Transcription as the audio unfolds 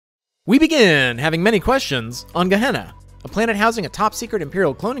We begin having many questions on Gehenna, a planet housing a top-secret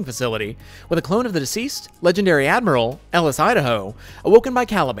Imperial cloning facility with a clone of the deceased, legendary Admiral, Ellis Idaho, awoken by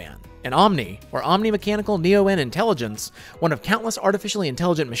Caliban, an Omni, or Omni-Mechanical Neo-N Intelligence, one of countless artificially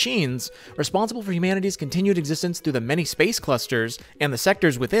intelligent machines responsible for humanity's continued existence through the many space clusters and the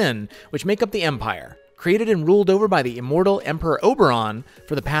sectors within which make up the Empire, created and ruled over by the immortal Emperor Oberon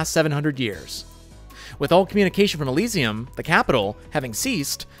for the past 700 years. With all communication from Elysium, the capital, having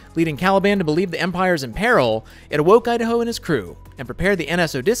ceased, leading Caliban to believe the Empire is in peril, it awoke Idaho and his crew, and prepared the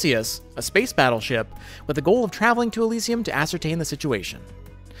NS Odysseus, a space battleship, with the goal of traveling to Elysium to ascertain the situation.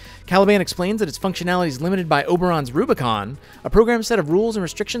 Caliban explains that its functionality is limited by Oberon's Rubicon, a programmed set of rules and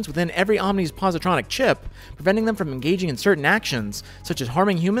restrictions within every Omni's positronic chip, preventing them from engaging in certain actions, such as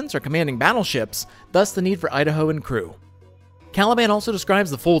harming humans or commanding battleships, thus the need for Idaho and crew. Caliban also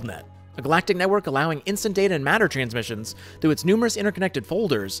describes the FoldNet, a galactic network allowing instant data and matter transmissions through its numerous interconnected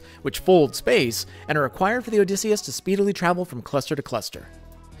folders, which fold space and are required for the Odysseus to speedily travel from cluster to cluster.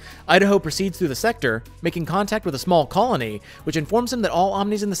 Idaho proceeds through the sector, making contact with a small colony, which informs him that all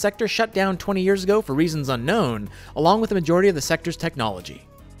Omnis in the sector shut down 20 years ago for reasons unknown, along with the majority of the sector's technology.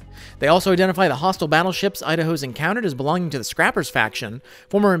 They also identify the hostile battleships Idaho's encountered as belonging to the Scrappers faction,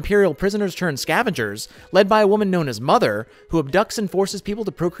 former Imperial prisoners turned scavengers, led by a woman known as Mother, who abducts and forces people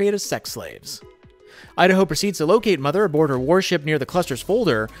to procreate as sex slaves. Idaho proceeds to locate Mother aboard her warship near the cluster's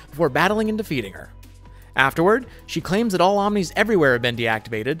folder before battling and defeating her. Afterward, she claims that all Omnis everywhere have been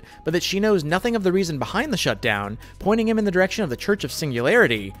deactivated, but that she knows nothing of the reason behind the shutdown, pointing him in the direction of the Church of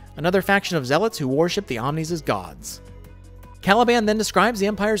Singularity, another faction of zealots who worship the Omnis as gods. Caliban then describes the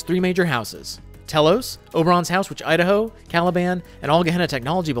Empire's three major houses: Telos, Oberon's house which Idaho, Caliban, and all Gehenna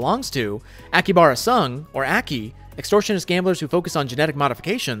technology belongs to; Akibara Sung, or Aki, extortionist gamblers who focus on genetic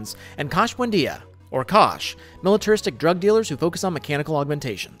modifications; and Kosh Buendia, or Kosh, militaristic drug dealers who focus on mechanical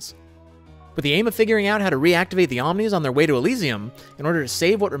augmentations. With the aim of figuring out how to reactivate the Omnis on their way to Elysium, in order to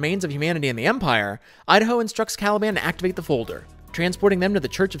save what remains of humanity in the Empire, Idaho instructs Caliban to activate the folder, transporting them to the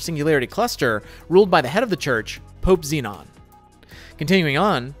Church of Singularity cluster, ruled by the head of the church, Pope Xenon. Continuing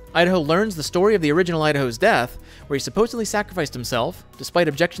on, Idaho learns the story of the original Idaho's death, where he supposedly sacrificed himself, despite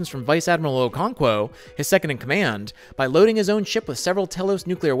objections from Vice Admiral Okonkwo, his second-in-command, by loading his own ship with several Telos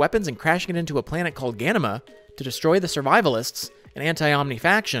nuclear weapons and crashing it into a planet called Ganima to destroy the Survivalists, an anti-Omni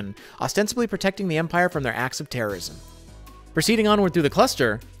faction, ostensibly protecting the Empire from their acts of terrorism. Proceeding onward through the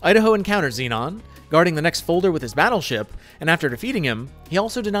cluster, Idaho encounters Xenon, guarding the next folder with his battleship, and after defeating him, he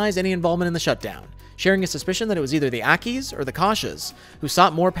also denies any involvement in the shutdown, sharing a suspicion that it was either the Akis or the Kashas, who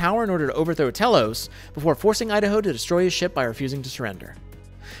sought more power in order to overthrow Telos, before forcing Idaho to destroy his ship by refusing to surrender.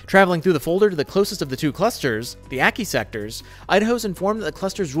 Traveling through the folder to the closest of the two clusters, the Aki sectors, Idaho is informed that the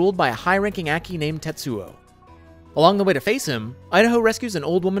cluster is ruled by a high-ranking Aki named Tetsuo. Along the way to face him, Idaho rescues an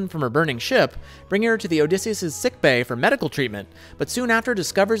old woman from her burning ship, bringing her to the Odysseus' sickbay for medical treatment, but soon after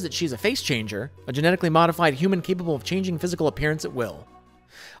discovers that she's a face changer, a genetically modified human capable of changing physical appearance at will.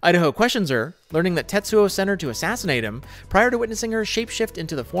 Idaho questions her, learning that Tetsuo sent her to assassinate him prior to witnessing her shapeshift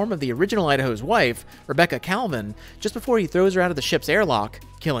into the form of the original Idaho's wife, Rebecca Calvin, just before he throws her out of the ship's airlock,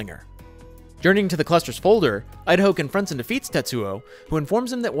 killing her. Journeying to the cluster's folder, Idaho confronts and defeats Tetsuo, who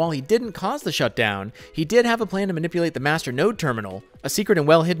informs him that while he didn't cause the shutdown, he did have a plan to manipulate the Master Node Terminal, a secret and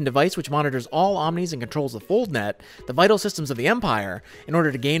well-hidden device which monitors all Omnis and controls the FoldNet, the vital systems of the Empire, in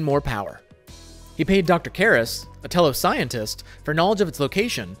order to gain more power. He paid Dr. Karras, a Telos scientist, for knowledge of its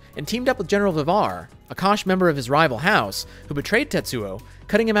location, and teamed up with General Vivar, a Kosh member of his rival house, who betrayed Tetsuo,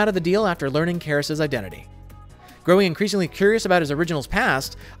 cutting him out of the deal after learning Karras' identity. Growing increasingly curious about his original's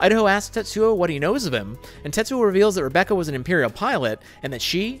past, Idaho asks Tetsuo what he knows of him, and Tetsuo reveals that Rebecca was an Imperial pilot, and that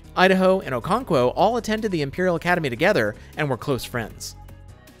she, Idaho, and Okonkwo all attended the Imperial Academy together and were close friends.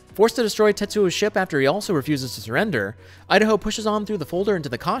 Forced to destroy Tetsuo's ship after he also refuses to surrender, Idaho pushes on through the folder into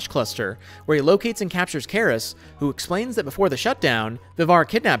the Kosh cluster, where he locates and captures Karras, who explains that before the shutdown, Vivar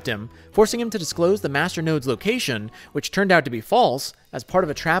kidnapped him, forcing him to disclose the Master Node's location, which turned out to be false, as part of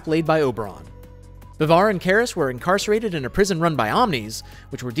a trap laid by Oberon. Vivar and Karras were incarcerated in a prison run by Omnis,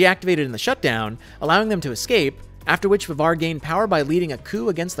 which were deactivated in the shutdown, allowing them to escape, after which Vivar gained power by leading a coup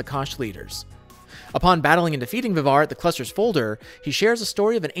against the Kosh leaders. Upon battling and defeating Vivar at the cluster's folder, he shares a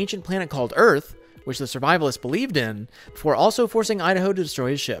story of an ancient planet called Earth, which the Survivalists believed in, before also forcing Idaho to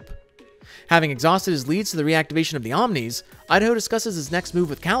destroy his ship. Having exhausted his leads to the reactivation of the Omnis, Idaho discusses his next move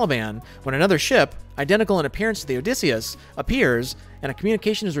with Caliban when another ship, identical in appearance to the Odysseus, appears, and a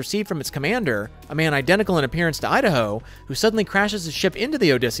communication is received from its commander, a man identical in appearance to Idaho, who suddenly crashes his ship into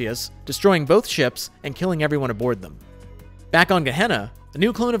the Odysseus, destroying both ships and killing everyone aboard them. Back on Gehenna, a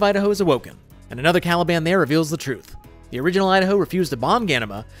new clone of Idaho is awoken, and another Caliban there reveals the truth. The original Idaho refused to bomb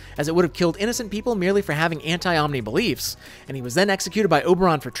Ganima, as it would have killed innocent people merely for having anti-Omni beliefs, and he was then executed by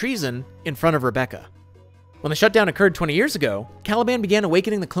Oberon for treason in front of Rebecca. When the shutdown occurred 20 years ago, Caliban began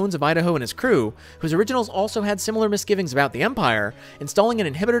awakening the clones of Idaho and his crew, whose originals also had similar misgivings about the Empire, installing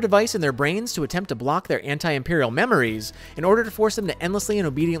an inhibitor device in their brains to attempt to block their anti-Imperial memories in order to force them to endlessly and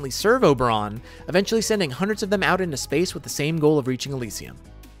obediently serve Oberon, eventually sending hundreds of them out into space with the same goal of reaching Elysium.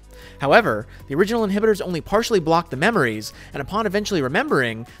 However, the original inhibitors only partially blocked the memories, and upon eventually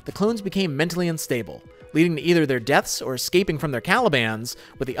remembering, the clones became mentally unstable, leading to either their deaths or escaping from their Calibans,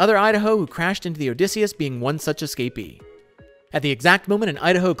 with the other Idaho who crashed into the Odysseus being one such escapee. At the exact moment an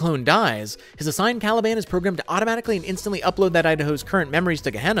Idaho clone dies, his assigned Caliban is programmed to automatically and instantly upload that Idaho's current memories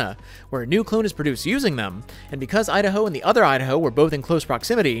to Gehenna, where a new clone is produced using them, and because Idaho and the other Idaho were both in close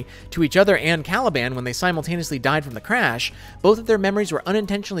proximity to each other and Caliban when they simultaneously died from the crash, both of their memories were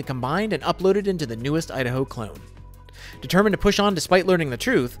unintentionally combined and uploaded into the newest Idaho clone. Determined to push on despite learning the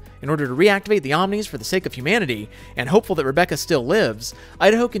truth, in order to reactivate the Omnis for the sake of humanity, and hopeful that Rebecca still lives,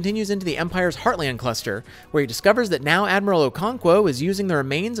 Idaho continues into the Empire's Heartland cluster, where he discovers that now Admiral Okonkwo is using the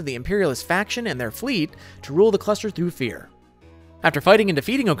remains of the Imperialist faction and their fleet to rule the cluster through fear. After fighting and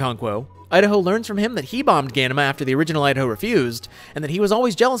defeating Okonkwo, Idaho learns from him that he bombed Ganima after the original Idaho refused, and that he was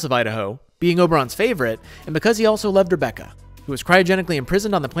always jealous of Idaho, being Oberon's favorite, and because he also loved Rebecca, who was cryogenically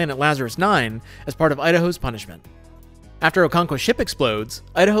imprisoned on the planet Lazarus 9 as part of Idaho's punishment. After Okonkwo's ship explodes,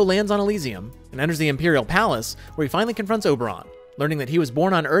 Idaho lands on Elysium and enters the Imperial Palace, where he finally confronts Oberon, learning that he was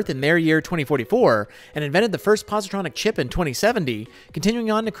born on Earth in their year 2044 and invented the first positronic chip in 2070,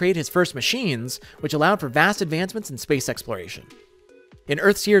 continuing on to create his first machines, which allowed for vast advancements in space exploration. In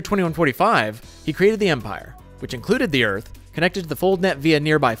Earth's year 2145, he created the Empire, which included the Earth, connected to the FoldNet via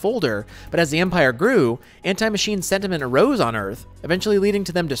Nearby Folder, but as the Empire grew, anti-machine sentiment arose on Earth, eventually leading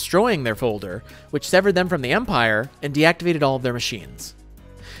to them destroying their folder, which severed them from the Empire and deactivated all of their machines.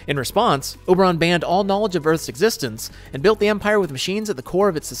 In response, Oberon banned all knowledge of Earth's existence and built the Empire with machines at the core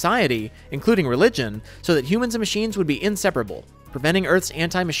of its society, including religion, so that humans and machines would be inseparable, preventing Earth's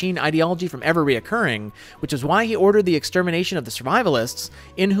anti-machine ideology from ever reoccurring, which is why he ordered the extermination of the survivalists,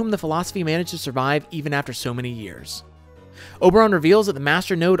 in whom the philosophy managed to survive even after so many years. Oberon reveals that the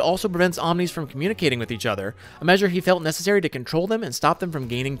Master Node also prevents Omnis from communicating with each other, a measure he felt necessary to control them and stop them from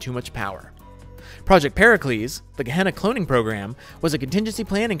gaining too much power. Project Pericles, the Gehenna cloning program, was a contingency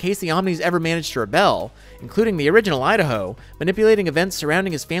plan in case the Omnis ever managed to rebel, including the original Idaho, manipulating events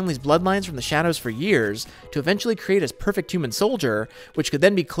surrounding his family's bloodlines from the shadows for years, to eventually create his perfect human soldier, which could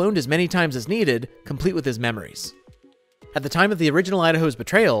then be cloned as many times as needed, complete with his memories. At the time of the original Idaho's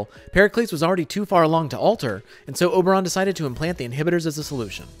betrayal, Pericles was already too far along to alter, and so Oberon decided to implant the inhibitors as a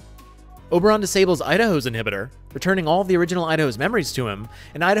solution. Oberon disables Idaho's inhibitor, returning all of the original Idaho's memories to him,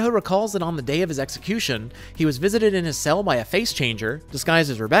 and Idaho recalls that on the day of his execution, he was visited in his cell by a face changer,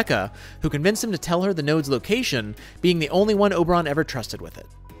 disguised as Rebecca, who convinced him to tell her the node's location, being the only one Oberon ever trusted with it.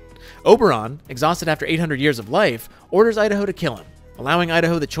 Oberon, exhausted after 800 years of life, orders Idaho to kill him, allowing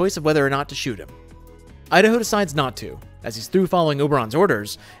Idaho the choice of whether or not to shoot him. Idaho decides not to, as he's through following Oberon's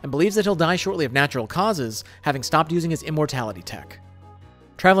orders, and believes that he'll die shortly of natural causes, having stopped using his immortality tech.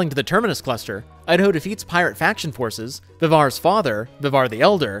 Traveling to the Terminus cluster, Idaho defeats pirate faction forces, Vivar's father, Vivar the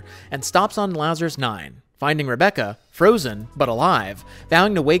Elder, and stops on Lazarus 9, finding Rebecca, frozen, but alive,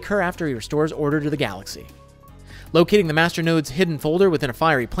 vowing to wake her after he restores order to the galaxy. Locating the Master Node's hidden folder within a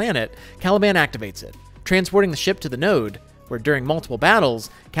fiery planet, Caliban activates it, transporting the ship to the node, where during multiple battles,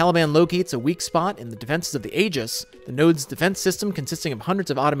 Caliban locates a weak spot in the defenses of the Aegis, the node's defense system consisting of hundreds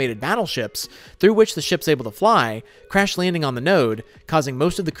of automated battleships, through which the ship's able to fly, crash landing on the node, causing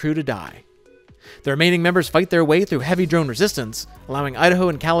most of the crew to die. The remaining members fight their way through heavy drone resistance, allowing Idaho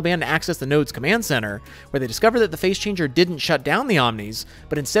and Caliban to access the node's command center, where they discover that the face changer didn't shut down the Omnis,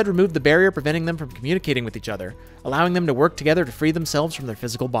 but instead removed the barrier preventing them from communicating with each other, allowing them to work together to free themselves from their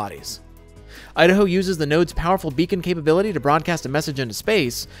physical bodies. Idaho uses the node's powerful beacon capability to broadcast a message into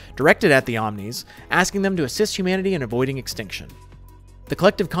space, directed at the Omnis, asking them to assist humanity in avoiding extinction. The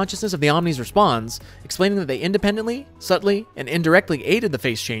collective consciousness of the Omnis responds, explaining that they independently, subtly, and indirectly aided the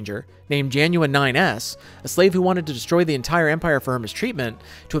face changer, named Janua 9S, a slave who wanted to destroy the entire Empire for her mistreatment,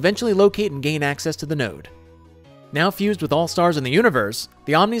 to eventually locate and gain access to the node. Now fused with all stars in the universe,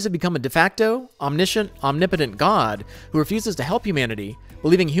 the Omnis have become a de facto, omniscient, omnipotent god who refuses to help humanity,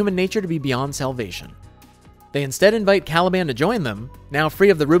 believing human nature to be beyond salvation. They instead invite Caliban to join them, now free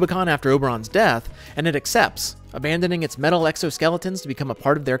of the Rubicon after Oberon's death, and it accepts, abandoning its metal exoskeletons to become a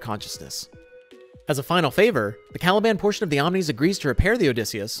part of their consciousness. As a final favor, the Caliban portion of the Omnis agrees to repair the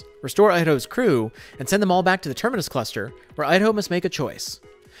Odysseus, restore Idaho's crew, and send them all back to the Terminus cluster, where Idaho must make a choice.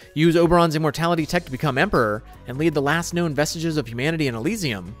 use Oberon's immortality tech to become Emperor and lead the last known vestiges of humanity in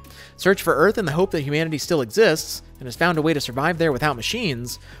Elysium, search for Earth in the hope that humanity still exists and has found a way to survive there without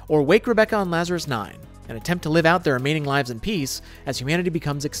machines, or wake Rebecca on Lazarus 9 and attempt to live out their remaining lives in peace as humanity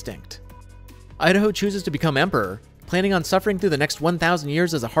becomes extinct. Idaho chooses to become Emperor, planning on suffering through the next 1,000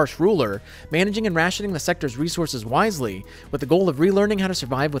 years as a harsh ruler, managing and rationing the sector's resources wisely, with the goal of relearning how to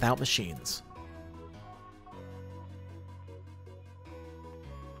survive without machines.